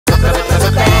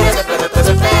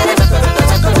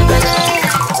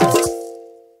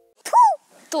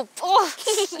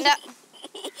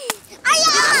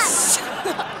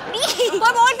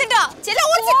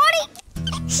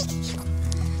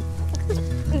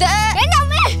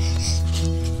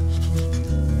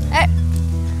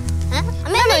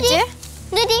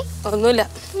ഒന്നുമില്ല.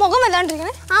 മുഖം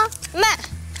വല്ലാണ്ടിരിക്കണേ. ആ അമ്മ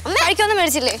അമ്മ കഴിക്കൊന്നും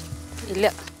മേടിച്ചില്ലേ? ഇല്ല.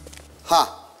 ഹാ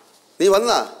നീ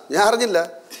വന്നാ? ഞാൻ അറിഞ്ഞില്ല.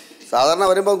 സാധാരണ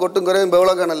വരുമ്പോൾ കൊട്ടും കുറയും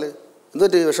ബഹളമൊക്കെ ആണല്ലേ.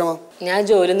 എന്തൊരു വിഷമം? ഞാൻ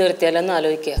ജോലി നിർത്തിയാലോന്ന്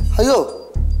ആലോചിക്കുക. അയ്യോ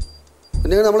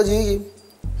പിന്നെ നമ്മൾ ജീവിക്കും.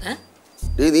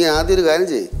 നീ ആദ്യം ഒരു കാര്യം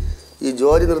ചെയ്യ്. ഈ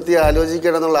ജോലി നിർത്തി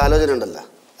ആലോചിക്കണം എന്നുള്ള ആലോചന ഉണ്ടല്ലോ,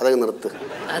 അതൊക്കെ നിർത്ത്.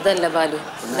 അതല്ല ബാലു,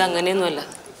 ഇതങ്ങനെയൊന്നുമല്ല.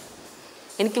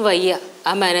 എനിക്ക് വയ്യ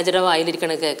ആ മാനേജറുടെ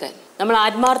വായിലിരിക്കണ കേൾക്കാൻ. നമ്മൾ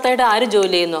ആത്മാർത്ഥമായിട്ട് ആര്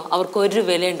ജോലി ചെയ്യുന്നോ അവർക്ക് ഒരു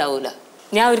വില ഉണ്ടാവൂല.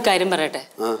 ഞാൻ ഒരു കാര്യം പറയട്ടെ,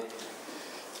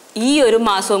 ഈ ഒരു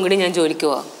മാസവും കൂടി ഞാൻ ജോലിക്ക്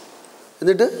പോവാം.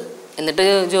 എന്നിട്ട്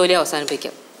ജോലി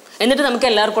അവസാനിപ്പിക്കാം. എന്നിട്ട് നമുക്ക്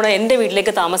എല്ലാവർക്കും കൂടെ എൻ്റെ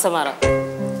വീട്ടിലേക്ക് താമസം മാറാം.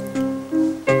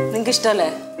 നിങ്ങൾക്ക് ഇഷ്ടമല്ലേ?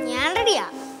 ഞാൻ റെഡിയാ.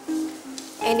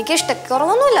 എനിക്ക്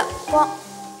ഇഷ്ടക്കുറവൊന്നുമില്ല.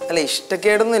 അല്ല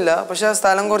ഇഷ്ടക്കേടൊന്നുമില്ല, പക്ഷെ ആ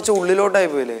സ്ഥലം കുറച്ച് ഉള്ളിലോട്ടായി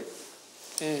പോയില്ലേ.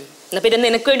 എന്നാ പിന്നെ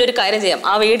നിനക്ക് വേണ്ടി ഒരു കാര്യം ചെയ്യാം.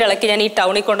 ആ വീട് ഇളക്കി ഞാൻ ഈ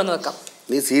ടൗണിൽ കൊണ്ടുവന്ന് വെക്കാം.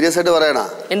 നീ സീരിയസ് ആയിട്ട് പറയണ?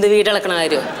 എന്ത് വീട് ഇളക്കണ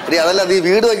കാര്യം? അതല്ല, നീ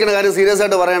വീട് വെക്കണ കാര്യം സീരിയസ്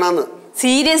ആയിട്ട് പറയണെന്ന്.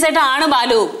 സീരിയസ് ആയിട്ടാണ്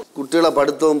ബാലു. കുട്ടികളെ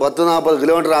പഠിത്തവും 10-40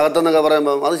 കിലോമീറ്റർ അകത്തെന്നൊക്കെ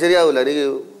പറയുമ്പോ അത് ശരിയാവൂല. എനിക്ക്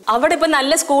അവിടെ ഇപ്പൊ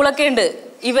നല്ല സ്കൂളൊക്കെ ഉണ്ട്.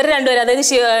 ഇവർ രണ്ടുപേരും, അതായത്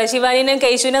ശിവാനിനെയും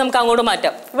കേശുവിനെയും നമുക്ക് അങ്ങോട്ട്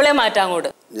മാറ്റാം. ഇവിടെ മാറ്റാം അങ്ങോട്ട്.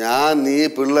 നീ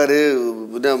പിള്ളേര്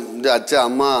പിന്നെ അച്ഛൻ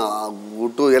അമ്മ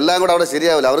കുട്ടു എല്ലാം കൂടെ അവിടെ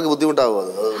ശരിയാവില്ല. അവർക്ക് ബുദ്ധിമുട്ടാവും.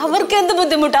 അവർക്ക് എന്ത്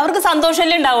ബുദ്ധിമുട്ട്? അവർക്ക്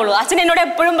സന്തോഷമല്ലേ ഉണ്ടാവുള്ളൂ. അച്ഛൻ എന്നോട്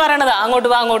എപ്പോഴും പറയണതാ അങ്ങോട്ട്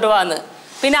വാ അങ്ങോട്ട് വാന്ന്.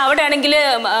 പിന്നെ അവിടെ ആണെങ്കിൽ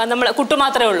നമ്മൾ കുട്ടു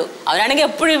മാത്രമേ ഉള്ളൂ. അവരാണെങ്കിൽ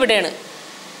എപ്പോഴും ഇവിടെയാണ്.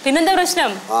 പിന്നെന്താ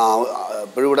പ്രശ്നം?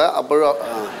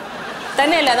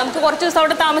 തന്നെയല്ല, നമുക്ക് കുറച്ച് ദിവസം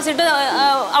അവിടെ താമസിച്ചിട്ട്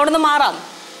അവിടുന്ന് മാറാം.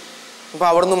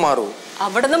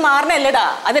 അവിടുന്ന് മാറണല്ലേടാ,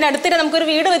 അതിനടുത്തിട്ട് നമുക്കൊരു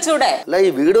വീട് വെച്ചൂടെ? ഈ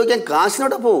വീട് വെക്കാൻ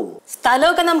കാശിനോടെ പോവും.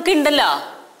 സ്ഥലമൊക്കെ നമുക്ക് ഉണ്ടല്ലോ.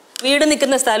 വീട്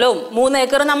നിൽക്കുന്ന സ്ഥലവും 3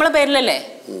 ഏക്കറും നമ്മളെ പേരിലല്ലേ.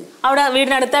 അവിടെ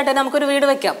വീടിനടുത്തായിട്ട് നമുക്കൊരു വീട്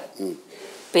വെക്കാം.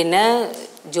 പിന്നെ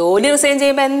ജോലി റിസൈൻ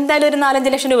ചെയ്യുമ്പോൾ എന്തായാലും ഒരു 4-5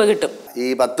 ലക്ഷം രൂപ കിട്ടും. ഈ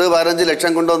 10-15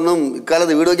 ലക്ഷം കൊണ്ടൊന്നും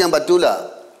ഇക്കാലത്ത് വീട് വെക്കാൻ പറ്റൂല.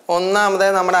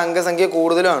 ഒന്നാമതായി നമ്മുടെ അംഗസംഖ്യ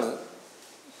കൂടുതലാണ്.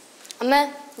 അമ്മ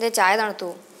ചായ തണുത്തു.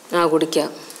 കുടിക്കാം.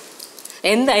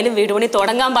 എന്തായാലും വീട് പണി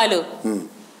തുടങ്ങാൻ പാലു.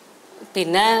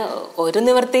 പിന്നെ ഒരു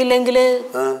നിവൃത്തിയില്ലെങ്കിൽ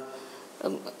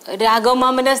രാഘവ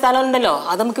മാമന്റെ സ്ഥലം ഉണ്ടല്ലോ,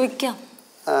 അത് നമുക്ക് വിൽക്കാം.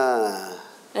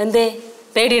 എന്തേ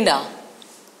പേടിയുണ്ടോ?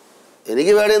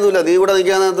 എനിക്ക് പേടിയൊന്നുമില്ല. നീ ഇവിടെ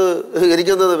നിൽക്കാനകത്ത്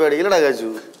എനിക്കൊന്നും പേടി ഇല്ലടാ കാശു.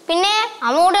 പിന്നെ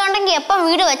അമ്മ കൂടെ ഉണ്ടെങ്കിൽ എപ്പം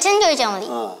വീട് വെച്ചെന്ന് ചോദിച്ചാൽ മതി.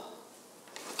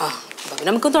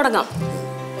 നമുക്ക് തുടങ്ങാം.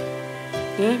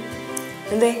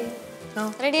 എന്തേ?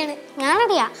 റെഡിയാണ്. ഞാൻ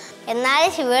റെഡിയാ. എന്നാലും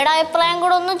ശിവയുടെ അഭിപ്രായം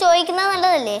കൂടെ ഒന്ന് ചോദിക്കുന്നത്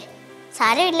നല്ലതല്ലേ?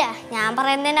 സാരമില്ല, ഞാൻ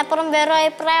പറയുന്നതിനപ്പുറം വേറെ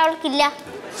അഭിപ്രായം അവൾക്കില്ല.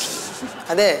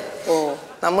 അതെ,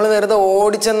 നമ്മൾ വെറുതെ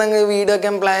ഓടിച്ചെന്നങ്ങ് വീട്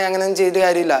വെക്കാൻ പ്ലാൻ അങ്ങനെ ചെയ്ത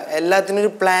കാര്യമില്ല. എല്ലാത്തിനും ഒരു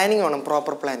പ്ലാനിങ് വേണം,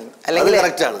 പ്രോപ്പർ പ്ലാനിങ്. അല്ലെങ്കിൽ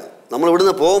കറക്റ്റ് ആണ്. നമ്മൾ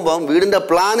ഇവിടുന്ന് പോകുമ്പോൾ വീടിന്റെ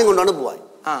പ്ലാനിങ് കൊണ്ടാണ് പോവാൻ.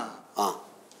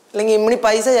 അല്ലെങ്കിൽ ഇമ്മണി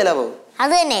പൈസ ചെലവാകും.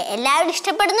 അത് തന്നെ എല്ലാവരും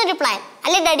ഇഷ്ടപ്പെടുന്ന ഒരു പ്ലാൻ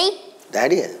അല്ലേ ഡാഡി?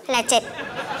 ഡാഡിയാ? അല്ല അച്ഛൻ.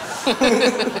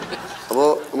 അപ്പോൾ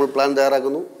നമ്മൾ പ്ലാൻ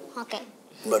തയ്യാറാക്കുന്നു. Okay.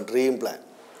 Dream plan.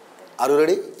 Are you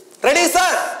ready? Ready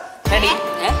sir. Ready.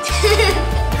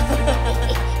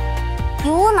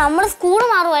 നമ്മൾ സ്കൂൾ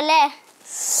മാറുമല്ലേ?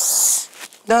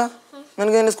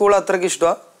 നിനക്ക് എന്റെ സ്കൂൾ അത്രക്ക്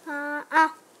ഇഷ്ടമാ?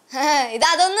 ഇത്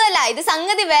അതൊന്നുമല്ല, ഇത്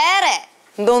സംഗതി വേറെ.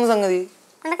 എന്തോന്ന് സംഗതി?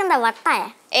 നിനക്കെന്താ വട്ടായ?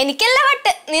 എനിക്കല്ല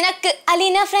വട്ട്, നിനക്ക്.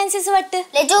 അലീന ഫ്രാൻസിസ് വട്ട്.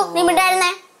 ലജു നീ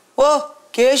മിണ്ടായിരുന്നേ. ഓ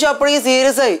കേശു അപ്പോഴേക്ക്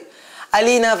സീരിയസ് ആയി.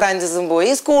 അലീന ഫ്രാൻസിസും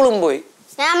പോയി, സ്കൂളും പോയി.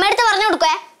 ഞാൻ അമ്മയടുത്ത് പറഞ്ഞു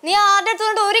കൊടുക്കേ. നീ ആരുടെ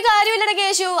അടുത്ത് ഒരു കാര്യമില്ലട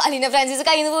കേശു. അലീന ഫ്രാൻസിസ്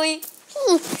കയ്യിൽ നിന്ന് പോയി.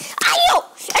 അയ്യോ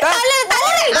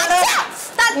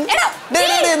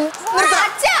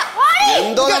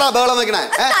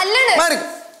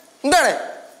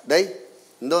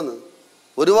എന്തോന്ന്?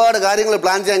 ഒരുപാട് കാര്യങ്ങൾ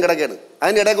പ്ലാൻ ചെയ്യാൻ കിടക്കാണ്.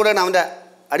 അതിന്റെ ഇടയിൽ കൂടെയാണ് അവന്റെ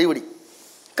അടിപിടി.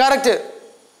 കറക്റ്റ്.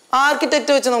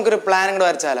 ആർക്കിടെക്ട് വെച്ച് നമുക്കൊരു പ്ലാൻ കൂടെ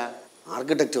വരച്ചാലാ?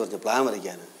 ആർക്കിടെക്ട് വെച്ച് പ്ലാൻ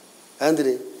വരയ്ക്കാൻ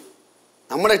അതെന്തിന്?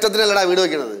 നമ്മുടെ ഇഷ്ടത്തിനല്ലടാ വീട്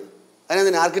വെക്കണത്.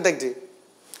 അതിനെന്തിന് ആർക്കിടെക്ട്?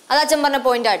 അത് അച്ഛൻ പറഞ്ഞ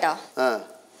പോയിന്റ് ആട്ടോ.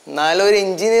 എന്നാലും ഒരു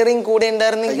എഞ്ചിനീയറിംഗ് കൂടെ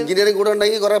ഉണ്ടായിരുന്നെങ്കിൽ. എഞ്ചിനീയറിംഗ് കൂടെ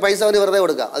ഉണ്ടെങ്കിൽ കുറെ പൈസ അവന് വെറുതെ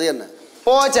കൊടുക്കാം. അത് തന്നെ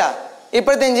പോച്ചാ.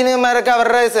 ഇപ്പോഴത്തെ എഞ്ചിനീയർമാരൊക്കെ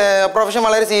അവരുടെ പ്രൊഫഷൻ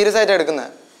വളരെ സീരിയസ് ആയിട്ട് എടുക്കുന്നത്.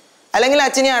 അല്ലെങ്കിൽ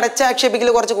അച്ഛനെ അടച്ചാക്ഷേപിക്കൽ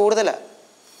കുറച്ച് കൂടുതലാ.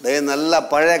 നല്ല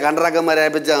പഴയ കോൺട്രാക്ടർമാരെ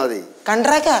ഏൽപ്പിച്ചാൽ മതി.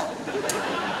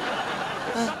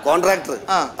 കോൺട്രാക്ടർ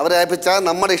അവരെ ഏൽപ്പിച്ചാൽ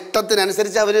നമ്മുടെ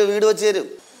ഇഷ്ടത്തിനനുസരിച്ച് അവര് വീട് വെച്ച് തരും.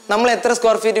 നമ്മൾ എത്ര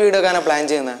സ്ക്വയർ ഫീറ്റ് വീട് വെക്കാനാണ് പ്ലാൻ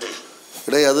ചെയ്യുന്നത്?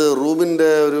 അത്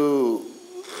റൂമിന്റെ ഒരു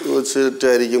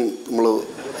വെച്ചിട്ടായിരിക്കും നമ്മൾ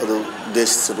അത്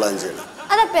ഉദ്ദേശിച്ച് പ്ലാൻ ചെയ്യണം.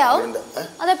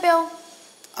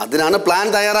 അതിനാണ് പ്ലാൻ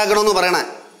തയ്യാറാക്കണമെന്ന് പറയണേ.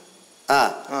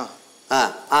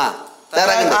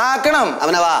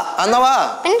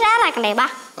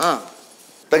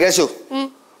 കേശു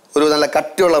ഒരു നല്ല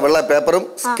കട്ടിയുള്ള വെള്ള പേപ്പറും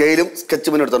സ്കെയിലും സ്കെച്ച്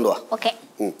പെന്നും എടുത്തോണ്ട് വാ.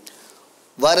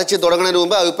 വരച്ച് തുടങ്ങുന്നതിന്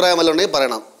മുമ്പ് അഭിപ്രായം വല്ലതും ഉണ്ടെങ്കിൽ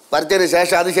പറയണം. വരച്ചതിന്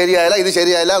ശേഷം അത് ശരിയായില്ല ഇത്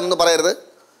ശരിയായില്ല ഒന്നും പറയരുത്.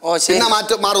 പിന്നെ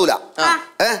മാറൂല.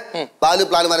 പാല്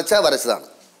പ്ലാൻ വരച്ചതാണ്.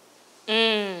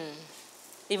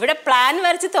 ഇവിടെ പ്ലാൻ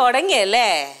വരച്ച് തുടങ്ങിയല്ലേ?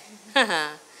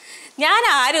 ഞാൻ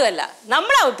ആരുമല്ല,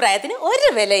 നമ്മുടെ അഭിപ്രായത്തിന് ഒരു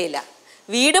വിലയില്ല.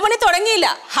 വീട് പണി തുടങ്ങിയില്ല,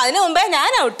 അതിനു മുമ്പേ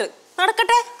ഞാൻ ഔട്ട്.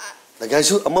 നടക്കട്ടെ.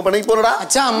 അമ്മ പണിക്ക് പോണടാ.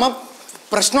 അച്ഛാ അമ്മ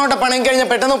പ്രശ്നമായിട്ട് പണി കഴിഞ്ഞ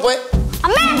പെട്ടെന്ന് പോയി.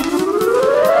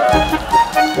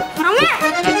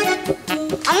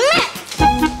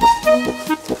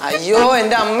 അയ്യോ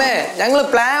എന്റെ അമ്മേ, ഞങ്ങള്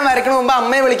പ്ലാൻ വരയ്ക്കണ മുമ്പ്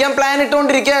അമ്മയെ വിളിക്കാൻ പ്ലാൻ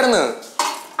ഇട്ടുകൊണ്ടിരിക്കായിരുന്നു.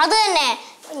 അത് തന്നെ,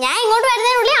 ഞാൻ ഇങ്ങോട്ട്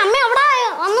വരുന്നതിനുള്ളിൽ അമ്മ അവിടെ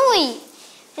വന്നുപോയി.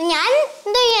 ഞാൻ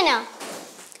എന്ത് ചെയ്യാനാ?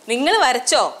 നിങ്ങൾ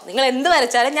വരച്ചോ, നിങ്ങൾ എന്ത്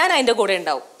വരച്ചാലും ഞാൻ അതിന്റെ കൂടെ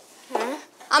ഉണ്ടാവും.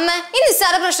 അമ്മ ഈ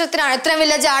നിസ്സാര പ്രശ്നത്തിനാണ് ഇത്രയും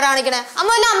വലിയ ജാട കാണിക്കണേ. അമ്മ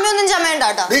വല്ല അമ്മയൊന്നും ചമയണ്ട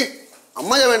കേട്ടോ.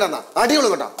 അമ്മ ചമയണ്ട, അടിയുള്ളൂ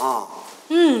കേട്ടോ.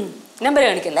 നമ്പർ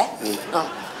കാണിക്കല്ലേ.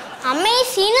 അമ്മ ഈ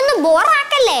സീനൊന്ന്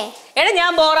ബോറാക്കല്ലേ. എടാ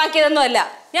ഞാൻ ബോറാക്കിയതൊന്നും അല്ല.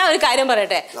 ഞാൻ ഒരു കാര്യം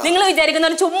പറയട്ടെ, നിങ്ങൾ വിചാരിക്കുന്ന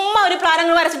ചുമ്മാ ഒരു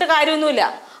പ്ലാനങ്ങൾ വരച്ചിട്ട് കാര്യമൊന്നുമില്ല.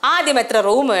 ആദ്യം എത്ര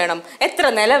റൂം വേണം, എത്ര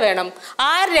നില വേണം,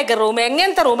 ആരുടെയൊക്കെ റൂം,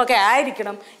 എങ്ങനത്തെ റൂമൊക്കെ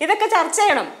ആയിരിക്കണം, ഇതൊക്കെ ചർച്ച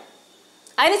ചെയ്യണം.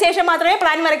 അതിനുശേഷം മാത്രമേ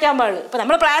പ്ലാൻ വരയ്ക്കാൻ പാടുള്ളൂ. ഇപ്പൊ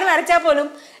നമ്മൾ പ്ലാൻ വരച്ചാൽ പോലും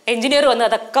എഞ്ചിനീയർ വന്ന്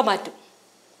അതൊക്കെ മാറ്റും.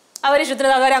 അവർ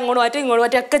ഇഷ്ടത്തിന് അവരെ അങ്ങോട്ട് മാറ്റും ഇങ്ങോട്ട്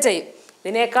മാറ്റും ഒക്കെ ചെയ്യും.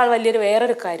 ഇതിനേക്കാൾ വലിയൊരു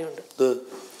വേറൊരു കാര്യമുണ്ട്.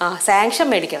 സാങ്ഷൻ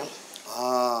മേടിക്കണം.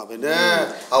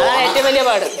 അതാണ് ഏറ്റവും വലിയ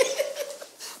പാട്.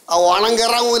 ഓണം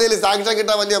കയറാൻ മൂലയിൽ സാങ്ഷൻ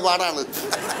കിട്ടാൻ വലിയ പാടാണ്.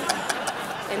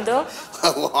 എന്തോ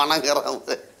ഓണം കയറാൻ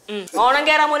ഓണം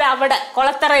കയറാൻ മൂല അവിടെ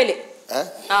കൊളത്തറയില്.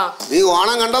 നീ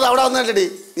ഓണം കണ്ടത് അവിടെ വന്നിട്ടടി.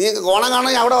 നീ ഓണം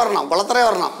കാണാൻ അവിടെ വരണം, കൊളത്തറ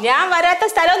വരണം. ഞാൻ വരാത്ത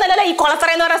സ്ഥലമൊന്നല്ലല്ലോ ഈ കൊളത്തറ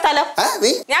എന്ന് പറയുന്ന സ്ഥലം.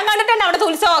 ഞാൻ കണ്ടിട്ടുണ്ട് അവിടുത്തെ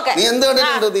ഉത്സവമൊക്കെ. നീ എന്ത്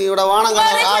കണ്ടിട്ടുണ്ട്? നീ ഇവിടെ ഓണം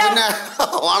കാണാൻ. പിന്നെ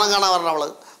ഓണം കാണാൻ വരണം. അവള്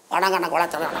ഓണം കാണാൻ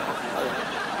കൊളത്തറ.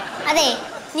 അതെ,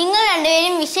 നിങ്ങൾ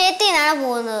രണ്ടുപേരും വിഷയത്തിൽ നിന്നാണ്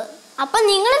പോകുന്നത്. അപ്പൊ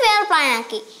നിങ്ങൾ വേറെ പ്ലാൻ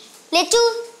ആക്കി. ലച്ചു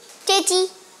ചേച്ചി,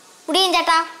 മുടിയൻ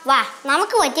ചേട്ടാ വാ,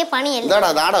 നമുക്ക് പറ്റിയ പണിയല്ലോ.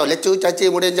 ലച്ചു ചാച്ചി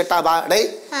മുടിയൻ ചേട്ടാ വാ. ഡേ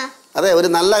അതെ, ഒരു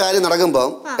നല്ല കാര്യം നടക്കുമ്പോൾ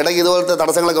ഇടയ്ക്ക് ഇതുപോലത്തെ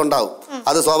തടസ്സങ്ങളൊക്കെ ഉണ്ടാവും.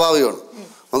 അത് സ്വാഭാവികമാണ്.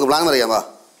 നമുക്ക് പ്ലാൻ അറിയാം. വാ.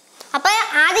 അപ്പൊ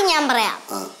ആദ്യം ഞാൻ പറയാം,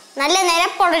 നല്ല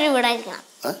നിരപ്പുള്ളൊരു വീടായിരിക്കണം.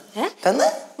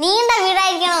 നീണ്ട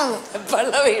വീടായിരിക്കണമെന്ന്.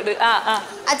 വീട്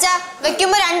അച്ഛാ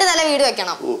വെക്കുമ്പോ 2 നില വീട്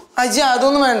വെക്കണം. അച്ഛാ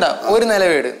അതൊന്നും വേണ്ട, ഒരു നില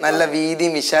വീട് നല്ല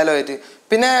വീതിയും വിശാലമായിട്ട്,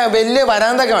 പിന്നെ വലിയ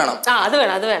വരാന്തൊക്കെ വേണം. അത്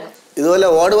വേണം, അത് വേണം. ഇതുപോലെ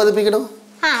ഓട് പതിപ്പിക്കണോ?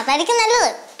 അതായിരിക്കും നല്ലത്.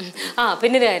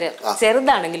 പിന്നെ ഒരു കാര്യം,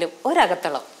 ചെറുതാണെങ്കിലും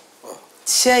ഒരകത്തളം.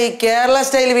 ഈ കേരള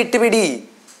സ്റ്റൈൽ വിട്ടുപിടി.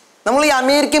 നമ്മൾ ഈ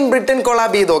അമേരിക്കൻ ബ്രിട്ടൻ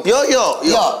കൊളാബ് ചെയ്തോ.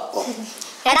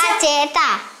 എടാ ചേട്ടാ,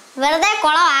 വെറുതെ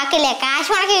കുളവാക്കില്ലേ, കാശ്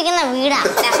മുടക്കി വെക്കുന്ന വീടാ.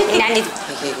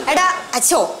 എടാ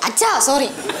അച്ഛാ സോറി.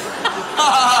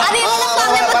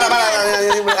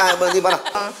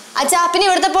 അച്ഛാ പിന്നെ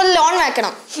ഇവിടുത്തെ പോലെ ലോൺ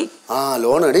വെക്കണം.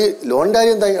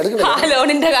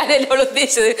 ലോണിന്റെ കാര്യം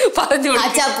ഉദ്ദേശിച്ചത് പറഞ്ഞു.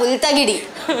 അച്ഛാ പുൽത്തകിടി.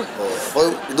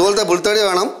 ഇതുപോലത്തെ പുൽത്തടി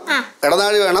വേണം,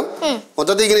 ഇടനാഴി വേണം,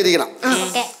 മൊത്തത്തിൽ ഇങ്ങനെ ഇരിക്കണം.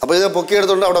 അപ്പൊ ഇത് പൊക്കി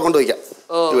എടുത്തോണ്ട് അവിടെ കൊണ്ടുപോയിക്കാം.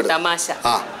 തമാശ.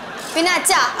 പിന്നെ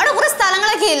അച്ഛാ അവിടെ കുറെ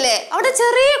സ്ഥലങ്ങളൊക്കെ ഇല്ലേ, അവിടെ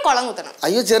ചെറിയ കുളം കുത്തണം.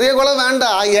 അയ്യോ ചെറിയ കുളം വേണ്ട,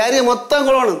 ആ ഏരിയ മൊത്തം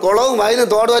കുളമാണ്. കുളവും വയലും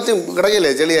തോടുമാറ്റും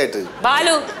കിടക്കില്ലേ ചെളിയായിട്ട്.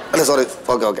 അല്ല സോറി,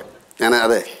 ഓക്കെ ഞാൻ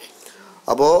അതെ.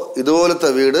 അപ്പോൾ ഇതുപോലത്തെ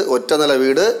വീട്, ഒറ്റ നില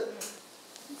വീട്,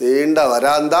 നീണ്ട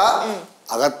വരാന്ത,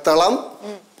 അകത്തളം,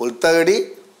 പുൽത്തകടി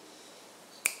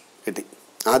കിട്ടി.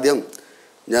 ആദ്യം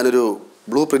ഞാനൊരു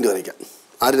ബ്ലൂ പ്രിന്റ് വരയ്ക്കാം.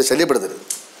 ആരും ശല്യപ്പെടുത്തരുത്.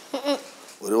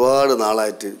 ഒരുപാട്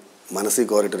നാളായിട്ട് മനസ്സിൽ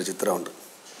കോറിയിട്ടൊരു ചിത്രമുണ്ട്.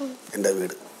 എൻ്റെ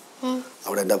വീട്,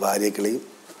 അവിടെ എൻ്റെ ഭാര്യക്കിളിയും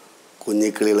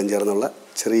കുഞ്ഞിക്കിളികളും ചേർന്നുള്ള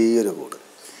ചെറിയൊരു കൂട്.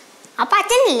 അപ്പൊ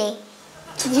അച്ഛനില്ലേ?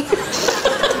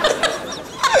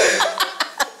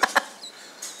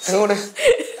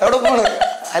 എവിടെ പോണ്?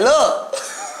 ഹലോ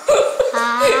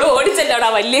ഓടിച്ചല്ലോടാ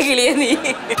വലിയ കിളിയെ നീ.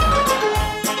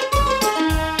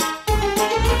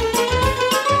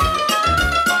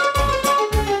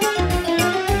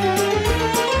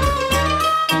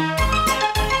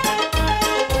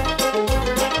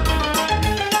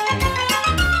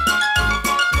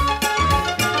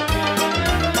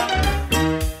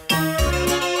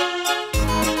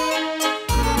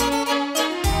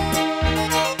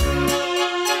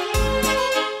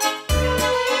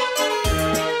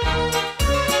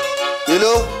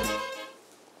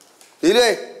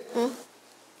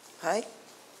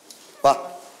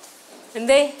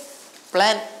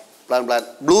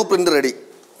 Blue print ready.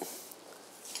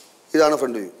 ഇതാണ്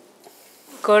ഫ്രണ്ട് വ്യൂ.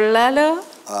 കൊള്ളാലോ.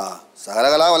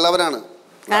 സകലകലാ വല്ലവനാണ്,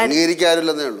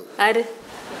 അംഗീകരിക്കാറില്ലെന്നേ ഉള്ളൂ.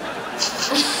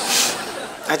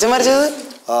 അച്ഛൻ വരച്ചത്.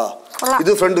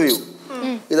 ഇത് ഫ്രണ്ട് വ്യൂ.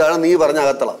 ഇതാണ് നീ പറഞ്ഞ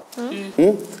അകത്തള.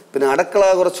 പിന്നെ അടുക്കള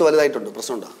കുറച്ച് വലുതായിട്ടുണ്ട്.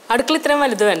 പ്രശ്നമുണ്ടോ? അടുക്കള ഇത്രയും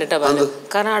വലുത് വേണ്ടട്ടോ.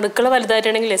 കാരണം അടുക്കള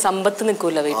വലുതായിട്ടാണെങ്കിലേ സമ്പത്ത്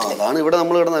നിൽക്കൂല വീട്ടിൽ. അതാണ് ഇവിടെ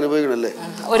നമ്മൾ കിടന്ന് അനുഭവിക്കണല്ലേ.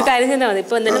 ഒരു കാര്യം ചെയ്താൽ മതി.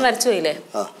 ഇപ്പൊ എന്തെങ്കിലും വരച്ചു പോയില്ലേ,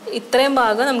 ഇത്രയും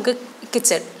ഭാഗം നമുക്ക്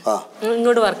കിച്ചൺ,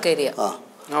 ഇങ്ങോട്ട് വർക്ക് ഏരിയ.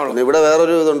 ഇവിടെ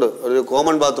വേറൊരു ഇതുണ്ട്, ഒരു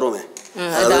കോമൺ ബാത്റൂമേ.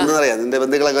 അതെന്താ പറയാ, നിന്റെ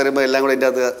ബന്ധുക്കളൊക്കെ വരുമ്പോ എല്ലാം കൂടെ അതിന്റെ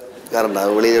അകത്ത്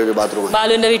കയറണ്ടാവും. വെളിയിലൊരു ബാത്റൂം.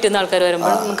 ബാലുവിന്റെ വീട്ടിൽ നിന്ന് ആൾക്കാർ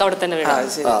വരുമ്പോൾ നമുക്ക് അവിടെ തന്നെ വേണം.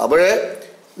 അപ്പോഴേ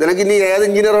നിനക്ക് ഇനി ഏത്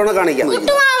എഞ്ചിനീയറാണോ കാണിക്കാം.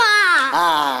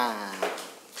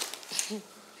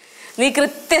 നീ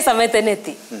കൃത്യസമയത്ത് തന്നെ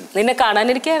എത്തി. നിന്നെ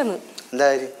കാണാനിരിക്കായിരുന്നു. എന്താ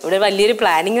കാര്യം? ഇവിടെ വലിയൊരു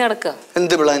പ്ലാനിങ് നടക്കുക.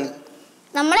 എന്ത് പ്ലാൻ?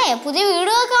 നമ്മളെ പുതിയ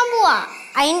വീട് വെക്കാൻ പോവാ.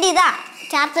 അതിന്റെ ഇതാ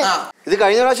ചാർട്ട്. ഇത്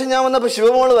കഴിഞ്ഞ പ്രാവശ്യം ഞാൻ വന്നപ്പോ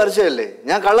ശിവമോള് വരച്ചതല്ലേ?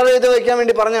 ഞാൻ കളർ ചെയ്ത് വെക്കാൻ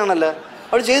വേണ്ടി പറഞ്ഞാണല്ലോ.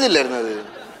 അവൾ ചെയ്തില്ലായിരുന്നു അത്?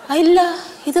 ഇല്ല,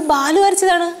 ഇത് ബാലു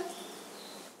വരച്ചതാണ്.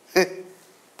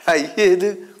 അയ്യേ, ഇത്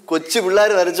കൊച്ചു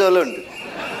പിള്ളേർ വരച്ച പോലെ ഉണ്ട്.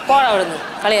 പോടാ അവിടുന്ന്,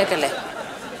 കളിയാക്കല്ലേ.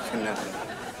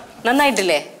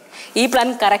 നന്നായിട്ടില്ലേ? ഈ പ്ലാൻ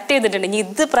കറക്റ്റ് ചെയ്തിട്ടുണ്ട്. ഇനി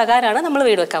ഇത് പ്രകാരമാണ് നമ്മൾ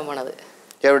വീട് വെക്കാൻ പോണത്.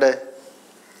 എവിടെ?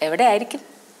 എവിടെ ആയിരിക്കും?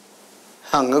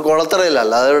 അങ്ങ് കുളത്തറയില്ല,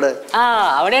 അല്ലാതെ എവിടെ?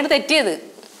 അവിടെയാണ് തെറ്റിയത്.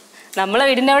 നമ്മളെ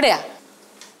വീടിന്റെ എവിടെയാ?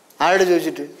 ആരോട്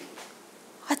ചോദിച്ചിട്ട്?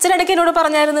 അച്ഛനിടയ്ക്ക് എന്നോട്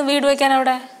പറഞ്ഞായിരുന്നു വീട് വെക്കാൻ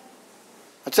അവിടെ.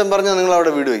 അച്ഛൻ പറഞ്ഞാ നിങ്ങൾ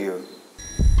അവിടെ വീട് വെക്കുമോ?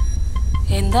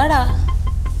 എന്താടാ?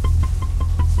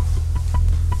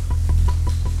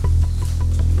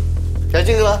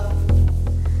 ചേച്ചി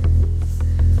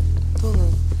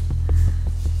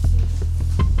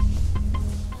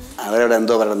അവരോട്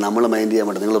എന്തോ പറയണം, നമ്മൾ മൈൻഡ് ചെയ്യാൻ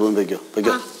പറ്റും. നിങ്ങൾ റൂമിൽ വെക്കോ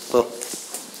വെക്കോ പോ.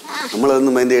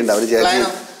 നമ്മളതൊന്നും മൈൻഡ് ചെയ്യണ്ട. അവർ ചേച്ചി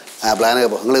പ്ലാനൊക്കെ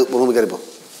പോ. നിങ്ങൾ റൂമിൽ കയറിപ്പോ.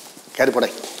 കയറിപ്പോടെ,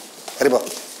 കയറിപ്പോ,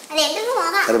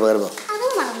 കയറിപ്പോ, കയറിപ്പോ.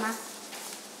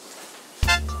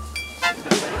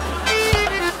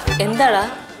 എന്താടാ?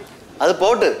 അത്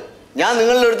പോട്ട്. ഞാൻ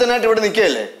നിങ്ങളുടെ അടുത്തനായിട്ട് ഇവിടെ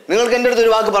നിൽക്കുകയല്ലേ? നിങ്ങൾക്ക് എൻ്റെ അടുത്ത്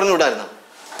ഒരു വാക്ക് പറഞ്ഞു വിടായിരുന്നു.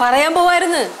 പറയാൻ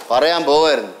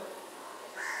പോവായിരുന്നു.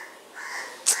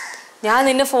 ഞാൻ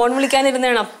നിന്നെ ഫോൺ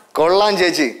വിളിക്കാനിരുന്നേണം. കൊള്ളാൻ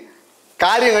ചേച്ചി.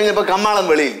 കാര്യം കഴിഞ്ഞപ്പോ കമ്മാളം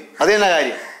വെളിയിൽ. അതെന്നാ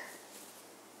കാര്യം?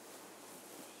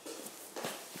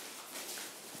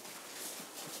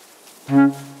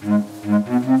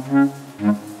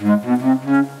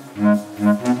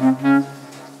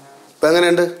 ഇപ്പൊ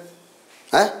എങ്ങനെയുണ്ട്?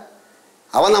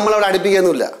 അവൻ നമ്മളവിടെ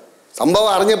അടുപ്പിക്കൊന്നുമില്ല. സംഭവം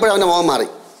അറിഞ്ഞപ്പോഴും അവന്റെ മുഖം മാറി.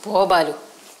 പോ ബാലു.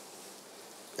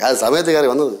 അത് സമയത്ത് കയറി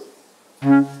വന്നത്.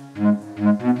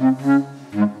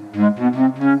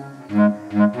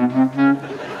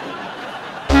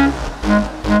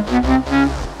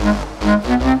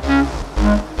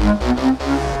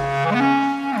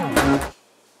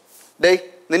 ഡേയ്,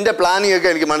 നിന്റെ പ്ലാനിങ് ഒക്കെ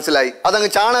എനിക്ക് മനസ്സിലായി. അതങ്ങ്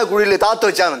ചാണക കുഴിയിൽ താത്ത്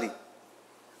വെച്ചാൽ മതി.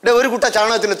 ഡേ, ഒരു കുട്ട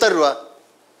ചാണകത്തിന് എത്ര രൂപ?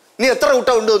 നീ എത്ര കുട്ട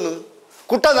കൊണ്ടുവന്നു?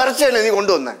 കുട്ട നിറച്ചല്ലേ നീ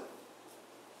കൊണ്ടുവന്നേ?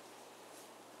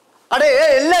 അടേ,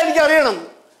 എല്ലാം എനിക്ക് അറിയണം.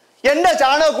 എന്റെ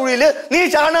ചാണക കുഴിയിൽ നീ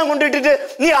ചാണകം കൊണ്ടിട്ടിട്ട്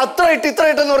നീ അത്ര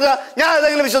ഇട്ടെന്ന് പറഞ്ഞാൽ ഞാൻ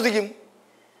അതെങ്ങനെ വിശ്വസിക്കും?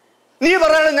 നീ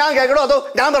പറയണോ ഞാൻ കേൾക്കണോ, അതോ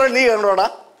ഞാൻ പറയണ നീ കേൾക്കണോടാ?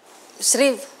 ശ്രീ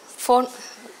ഫോൺ.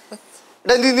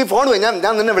 നീ ഫോൺ പോയി.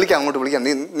 ഞാൻ നിന്നെ വിളിക്കാം, അങ്ങോട്ട് വിളിക്കാം.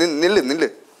 നീ നില്ല്.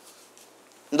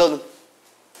 എന്തോന്നു?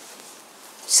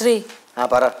 ശ്രീ,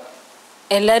 പറ.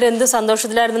 എല്ലാരും എന്ത്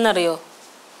സന്തോഷത്തിലായിരുന്നെന്നറിയോ?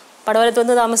 പടവലത്ത്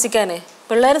വന്ന് താമസിക്കാനേ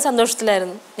പിള്ളേരും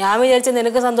സന്തോഷത്തിലായിരുന്നു. ഞാൻ വിചാരിച്ച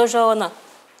നിനക്ക് സന്തോഷമാവുന്ന.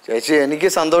 ചേച്ചി, എനിക്ക്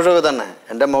സന്തോഷമൊക്കെ തന്നെ.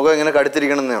 എൻ്റെ മുഖം ഇങ്ങനെ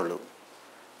കടുത്തിരിക്കണമെന്നേ ഉള്ളൂ.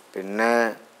 പിന്നെ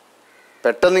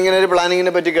പെട്ടെന്ന് ഇങ്ങനെ ഒരു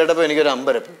പ്ലാനിങ്ങിനെ പറ്റി കേട്ടപ്പോൾ എനിക്കൊരു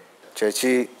അമ്പരപ്പ്.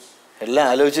 ചേച്ചി, എല്ലാം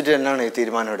ആലോചിച്ചിട്ട് എന്നാണ് ഈ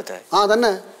തീരുമാനം എടുത്തത്?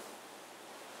 തന്നെ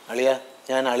അളിയ,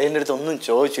 ഞാൻ അളിയൻ്റെ അടുത്ത് ഒന്നും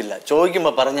ചോദിച്ചില്ല.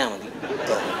 ചോദിക്കുമ്പോൾ പറഞ്ഞാൽ മതി.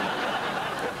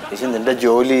 ചേച്ചി, നിന്റെ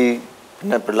ജോലി,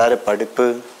 പിന്നെ പിള്ളേരെ പഠിപ്പ്.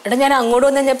 എടാ, ഞാൻ അങ്ങോട്ട്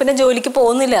വന്നു കഴിഞ്ഞാൽ പിന്നെ ജോലിക്ക്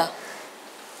പോകുന്നില്ല.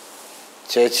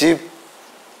 ചേച്ചി,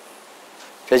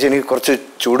 എനിക്ക് കുറച്ച്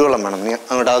ചൂടുവെള്ളം വേണം. നീ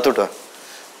അങ്ങോട്ട് അകത്തോട്ട് വാ.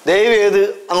 ദയവ് ചെയ്ത്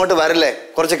അങ്ങോട്ട് വരല്ലേ,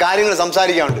 കുറച്ച് കാര്യങ്ങൾ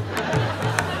സംസാരിക്കാനുണ്ട്.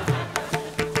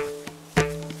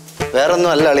 വേറൊന്നും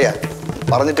അല്ല അളിയ,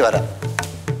 പറഞ്ഞിട്ട് വരാം.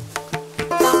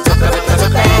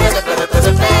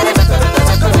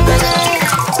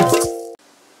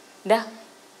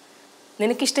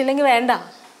 നിനക്കിഷ്ടമില്ലെങ്കിൽ വേണ്ട,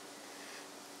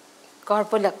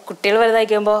 കുഴപ്പമില്ല. കുട്ടികൾ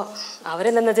വലുതായിക്കുമ്പോൾ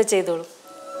അവരെന്താ വെച്ചാൽ ചെയ്തോളൂ.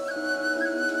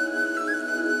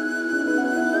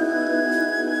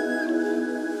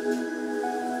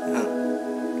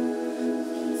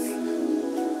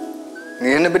 നീ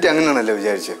എന്നെ പറ്റി അങ്ങനെയാണല്ലോ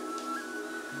വിചാരിച്ചത്.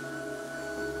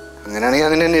 അങ്ങനെയാണെങ്കിൽ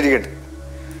അങ്ങനെ തന്നെ ഇരിക്കട്ടെ.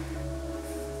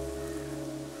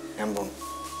 ഞാൻ പോകും.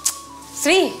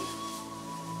 ശ്രീ,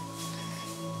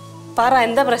 പറ,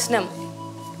 എന്താ പ്രശ്നം?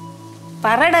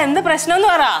 പറയടാ, എന്താ പ്രശ്നം എന്ന്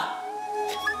പറ.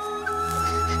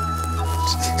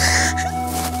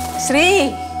 ശ്രീ,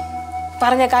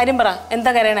 പറഞ്ഞ കാര്യം പറ.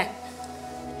 എന്താ കരയണേ?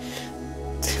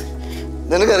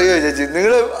 നിനക്കറിയോ ചേച്ചി,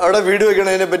 നിങ്ങൾ അവിടെ വീട്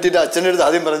വെക്കണതിനെ പറ്റിയിട്ട് അച്ഛൻ്റെ അടുത്ത്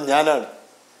ആദ്യം പറഞ്ഞ് ഞാനാണ്.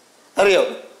 അറിയോ?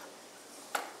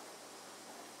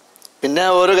 പിന്നെ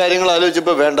ഓരോ കാര്യങ്ങൾ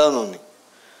ആലോചിച്ചപ്പോൾ വേണ്ടാന്ന് തോന്നി.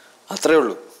 അത്രേ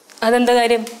ഉള്ളൂ. അതെന്താ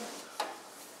കാര്യം?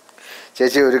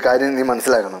 ചേച്ചി, ഒരു കാര്യം നീ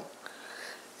മനസ്സിലാക്കണം.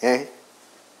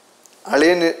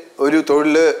 അളിയന് ഒരു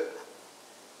തൊഴിൽ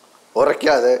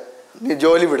ഉറയ്ക്കാതെ നീ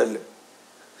ജോലി വിടല്ലോ.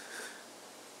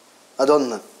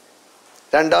 അതൊന്ന്.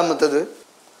 രണ്ടാമത്തത്,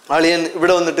 അളിയൻ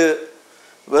ഇവിടെ വന്നിട്ട്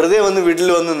വെറുതെ വന്ന് വീട്ടിൽ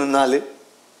വന്ന് നിന്നാൽ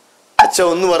അച്ഛൻ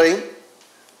 1 പറയും,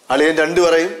 അളിയൻ 2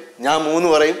 പറയും, ഞാൻ 3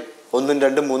 പറയും. 1ഉം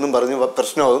 2ഉം 3ഉം പറഞ്ഞ്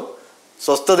പ്രശ്നമാകും.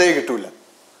 സ്വസ്ഥതയെ കിട്ടൂല.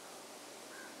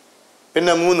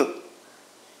 പിന്നെ 3,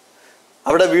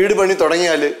 അവിടെ വീട് പണി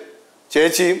തുടങ്ങിയാൽ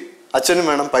ചേച്ചിയും അച്ഛനും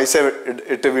വേണം പൈസ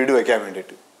ഇട്ട് വീട് വയ്ക്കാൻ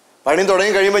വേണ്ടിയിട്ട്. പണി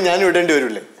തുടങ്ങി കഴിയുമ്പോൾ ഞാനും ഇടേണ്ടി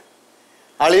വരില്ലേ?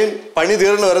 അളിയൻ പണി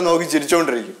തീർന്നു വരെ നോക്കി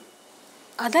ചിരിച്ചോണ്ടിരിക്കും.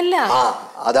 അതല്ല,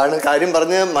 അതാണ് കാര്യം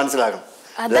പറഞ്ഞ് മനസ്സിലാക്കണം.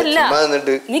 അതല്ല,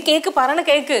 നീ കേക്ക് പറയണ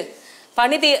കേക്ക്.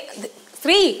 പണി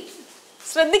ശ്രീ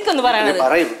ശ്രദ്ധിക്കൊന്ന് പറയണത്.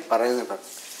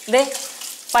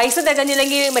 പൈസ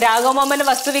തികഞ്ഞില്ലെങ്കിൽ രാഘവമാമന്റെ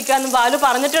വസ്തു വിൽക്കാന്ന് ബാലു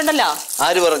പറഞ്ഞിട്ടുണ്ടല്ലോ.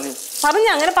 ആര് പറഞ്ഞു?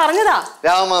 അങ്ങനെ പറഞ്ഞതാ.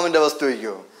 രാഘവമാമന്റെ വസ്തു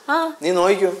വിൽക്കോ? നീ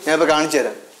നോക്കിക്കോ, ഞാൻ ഇപ്പൊ കാണിച്ചു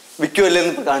തരാം.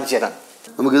 വിൽക്കുമല്ലേന്ന് ഇപ്പൊ കാണിച്ചു തരാം.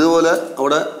 നമുക്ക് ഇതുപോലെ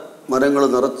അവിടെ മരങ്ങൾ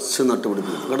നിറച്ച്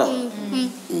നട്ടുപിടിപ്പിക്കും കേട്ടോ.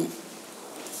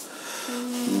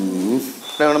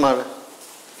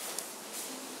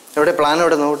 എവിടെ പ്ലാൻ?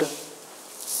 എവിടെ നോട്ട്?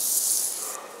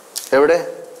 എവിടെ?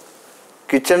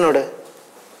 കിച്ചണിവിടെ?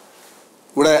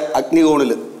 ഇവിടെ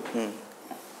അഗ്നികോണില്.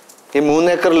 ഈ 3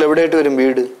 ഏക്കറിൽ എവിടെയായിട്ട് വരും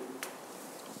വീട്?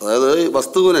 അതായത് ഈ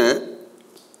വസ്തുവിനെ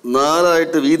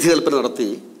 4 വീഥി കൽപ്പന നടത്തി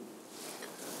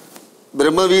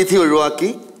ബ്രഹ്മവീഥി ഒഴിവാക്കി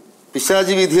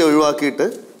പിശാചി വീഥിയെ ഒഴിവാക്കിയിട്ട്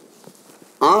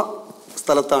ആ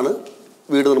സ്ഥലത്താണ്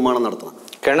വീട് നിർമ്മാണം നടത്തുന്നത്.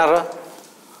 കിണറ?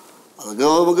 അതൊക്കെ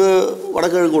നമുക്ക്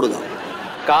വടക്കിഴക്ക് കൊടുക്കാം.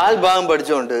 1/4 ഭാഗം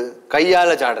പഠിച്ചുകൊണ്ട് കയ്യാല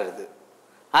ചാടരുത്.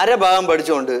 1/2 ഭാഗം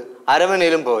പഠിച്ചുകൊണ്ട്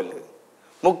അരമനയിലും പോവല്ല്.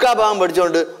 3/4 ഭാഗം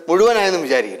പഠിച്ചുകൊണ്ട് മുഴുവനായെന്നും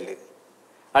വിചാരിക്കില്ലേ.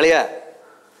 അളിയ,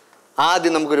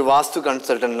 ആദ്യം നമുക്കൊരു വാസ്തു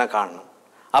കൺസൾട്ടന്റിനെ കാണണം.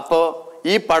 അപ്പോൾ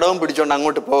ഈ പടവും പിടിച്ചോണ്ട്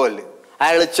അങ്ങോട്ട് പോവല്ല്.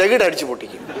 അയാൾ ചെകിടടിച്ച്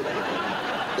പൊട്ടിക്കും.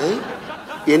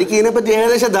 എനിക്ക് ഇതിനെപ്പറ്റി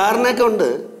ഏകദേശം ധാരണയൊക്കെ ഉണ്ട്.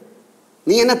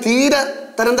 നീ എന്നെ തീരെ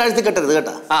തരം താഴ്ത്തി കെട്ടരുത്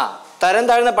കേട്ടാ. തരം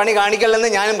താഴ്ന്ന പണി കാണിക്കല്ലെന്ന്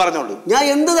ഞാനും പറഞ്ഞോളൂ. ഞാൻ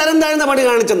എന്ത് തരം താഴ്ന്ന പണി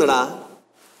കാണിച്ചെന്നടാ?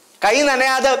 കൈ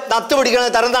നനയാതെ നത്ത്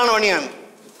പിടിക്കണത് തരം താഴ്ന്ന പണിയാണ്.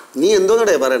 നീ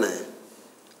എന്തോന്നടേ പറയണേ?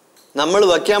 നമ്മൾ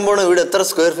വയ്ക്കാൻ പോണ വീട് എത്ര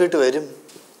സ്ക്വയർ ഫീറ്റ് വരും?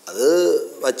 അത്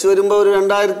വച്ച് വരുമ്പോ ഒരു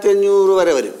 2500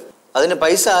 വരെ വരും. അതിന്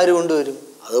പൈസ ആര് കൊണ്ടുവരും?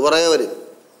 അത് പറയാ വരും.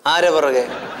 ആരെ പുറകെ?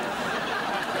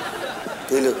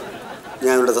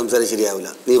 ഞാൻ ഇവിടെ സംസാരം ശരിയാവില്ല,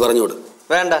 നീ പറഞ്ഞോട്.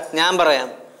 വേണ്ട, ഞാൻ പറയാം.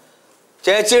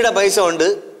 ചേച്ചിയുടെ പൈസ കൊണ്ട്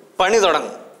പണി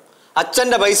തുടങ്ങും,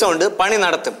 അച്ഛൻ്റെ പൈസ കൊണ്ട് പണി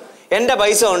നടത്തും, എൻ്റെ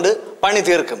പൈസ കൊണ്ട് പണി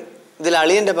തീർക്കും. ഇതിൽ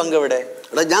അളിയൻ്റെ പങ്ക് എവിടെ?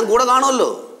 എടാ, ഞാൻ കൂടെ കാണുമല്ലോ.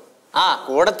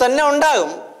 കൂടെ തന്നെ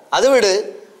ഉണ്ടാകും. അത് വിട്,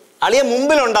 അളിയ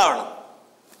മുമ്പിലുണ്ടാവണം.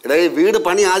 എടാ, ഈ വീട്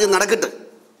പണി ആദ്യം നടക്കട്ടെ.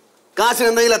 കാശിന്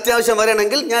എന്തെങ്കിലും അത്യാവശ്യം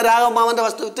വരണമെങ്കിൽ ഞാൻ രാഘവമാമന്റെ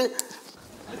വസ്തു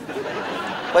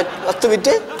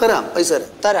വിറ്റ് തരാം, പൈസ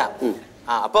തരാം.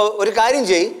 അപ്പൊ ഒരു കാര്യം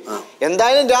ചെയ്,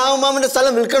 എന്തായാലും രാഘവമാമന്റെ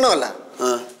സ്ഥലം വിൽക്കണമല്ല.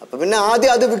 അപ്പൊ പിന്നെ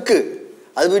ആദ്യം അത് വിൽക്ക്.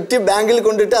 അത് വിറ്റ് ബാങ്കിൽ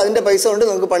കൊണ്ടിട്ട് അതിന്റെ പൈസ കൊണ്ട്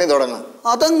നമുക്ക് പണി തുടങ്ങാം.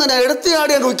 അതങ്ങനെ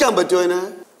എടുത്തിയാടി അങ്ങ് വിൽക്കാൻ പറ്റുമോ? അതിന്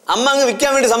അമ്മ അങ്ങ്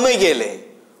വിൽക്കാൻ വേണ്ടി സമ്മതിക്കുകയല്ലേ?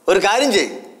 ഒരു കാര്യം ചെയ്,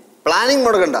 പ്ലാനിങ്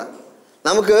മുടക്കണ്ട.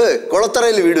 നമുക്ക്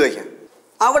കുളത്തറയിൽ വീട് വയ്ക്കാം.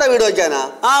 അവിടെ വീട് വയ്ക്കാനാ?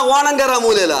 ഓണം കയറാ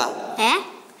മൂലയിലാ.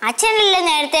 അച്ഛനല്ലേ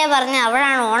നേരത്തെ പറഞ്ഞ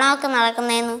അവിടാണ് ഓണമൊക്കെ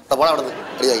നടക്കുന്നതെന്ന്.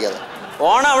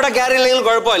 ഓണം അവിടെ കയറിയില്ലെങ്കിൽ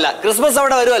കുഴപ്പമില്ല, ക്രിസ്മസ്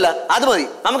അവിടെ വരുമല്ല, അത് മതി.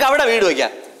 നമുക്ക് അവിടെ വീട്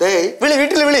വയ്ക്കാം.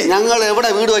 വീട്ടിൽ വിളി. ഞങ്ങൾ എവിടെ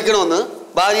വീട് വയ്ക്കണമെന്ന്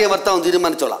ഭാര്യ ഭർത്താവും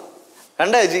തീരുമാനിച്ചോളാം.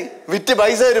 കണ്ടാ ചേച്ചി, വിറ്റ്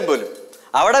പൈസ തരും പോലും.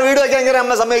 അവിടെ വീട് വയ്ക്കാൻ ഇങ്ങനെ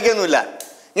അമ്മ സമ്മതിക്കൊന്നുമില്ല.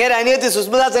 ഇങ്ങനെ അനിയത്തി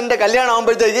സുസ്മിതാസന്റെ കല്യാണം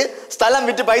ആകുമ്പോഴത്തേക്ക് സ്ഥലം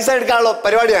വിറ്റ് പൈസ എടുക്കാനുള്ള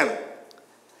പരിപാടിയാണ്.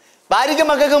 ഭാര്യയ്ക്കും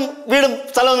മക്കൾക്കും വീടും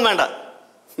സ്ഥലമൊന്നും വേണ്ട,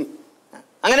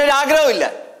 അങ്ങനെ ഒരു ആഗ്രഹമില്ല.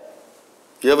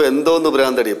 എന്തോന്ന്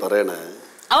ഭ്രാന്തടി പറയണേ?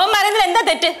 അവൻ പറയുന്നത് എന്താ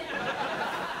തെറ്റ്?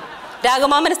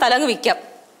 രാഘവമാമന്റെ സ്ഥലം അങ്ങ് വിൽക്കാം.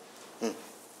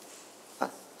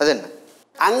 അതന്നെ.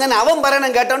 അങ്ങനെ അവൻ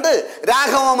പറയണം കേട്ടോണ്ട്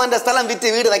രാഘവമാമന്റെ സ്ഥലം വിറ്റ്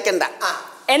വീട് വെക്കണ്ട.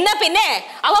 എന്നാ പിന്നെ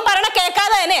അവൻ പറയണ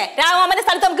കേൾക്കാതെ തന്നെ രാഘവമാമന്റെ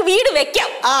സ്ഥലത്ത് നമുക്ക് വീട് വെക്കാം.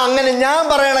 അങ്ങനെ ഞാൻ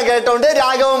പറയണ കേട്ടോണ്ട്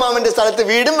രാഘവമാമന്റെ സ്ഥലത്ത്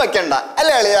വീടും വെക്കണ്ട,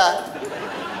 അല്ലേ അളിയാ?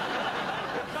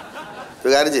 ഒരു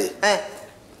കാര്യം ചെയ്യ്,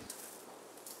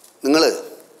 നിങ്ങള്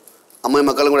അമ്മയും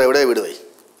മക്കളും കൂടെ എവിടെ വീട് പോയി?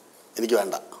 എനിക്ക്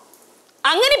വേണ്ട.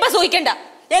 അങ്ങനെ ഇപ്പൊ സൂഹിക്കണ്ട.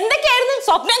 എന്തൊക്കെയായിരുന്നു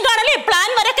സ്വപ്നം കാണല്, പ്ലാൻ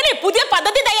വരക്കല്, പുതിയ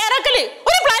പദ്ധതി തയ്യാറാക്കല്?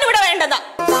 ഒരു പ്ലാൻ ഇവിടെ വേണ്ടതാ.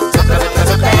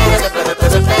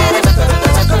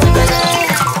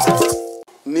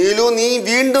 നീലു, നീ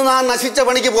വീണ്ടും ആ നശിച്ച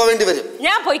പണിക്ക് പോവേണ്ടി വരും.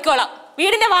 ഞാൻ പോയിക്കോളാം.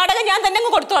 വീടിന്റെ വാടക ഞാൻ തന്നെ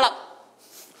കൊടുത്തോളാം.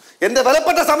 എന്റെ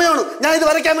വിലപ്പെട്ട സമയമാണ് ഞാൻ ഇത്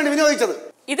വരയ്ക്കാൻ വേണ്ടി വിനിയോഗിച്ചത്.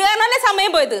 ഇത് കാരണല്ലേ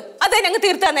സമയം പോയത്. അത് ഞങ്ങൾ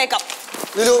തീർത്തു തന്നേക്കാം.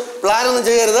 നീലു, പ്ലാൻ ഒന്നും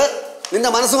ചെയ്യരുത്. നിന്റെ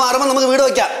മനസ്സ് മാറുമ്പോൾ നമുക്ക് വീട്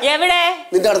വെക്കാം. എവിടെ?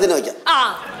 നിന്റെ അടുത്തിന് വെക്കാം.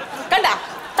 കണ്ട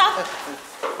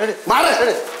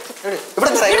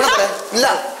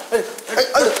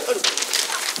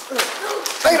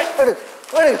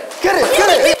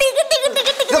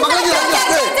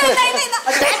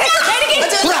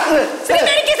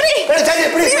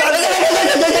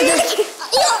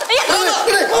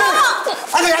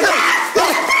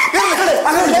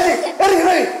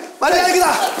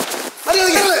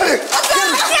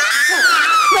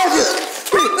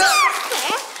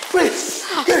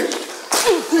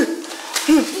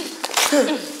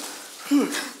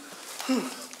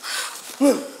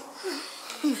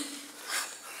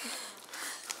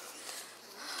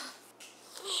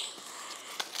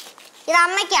ഇത്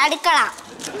അമ്മയ്ക്ക് അടുക്കള,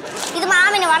 ഇത്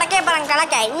മാമിന് വടക്കേപ്പുറം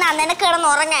കിളക്കായി, ഇന്നാ നിനക്ക് കിടന്ന്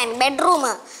ഉറങ്ങാൻ ബെഡ്റൂം,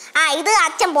 ഇത്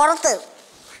അച്ഛൻ പുറത്ത്,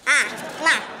 ആ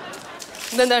എന്നാ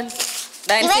ഇതെന്താണ്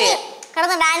ഡാൻസ് ഇവന് ചെയ്യാൻ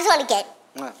കിടന്ന് ഡാൻസ് കളിക്കാൻ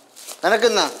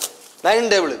നിനക്കെന്നാ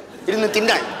ഡൈനിങ് ടേബിള് ഇരുന്ന്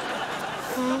തിന്നാൻ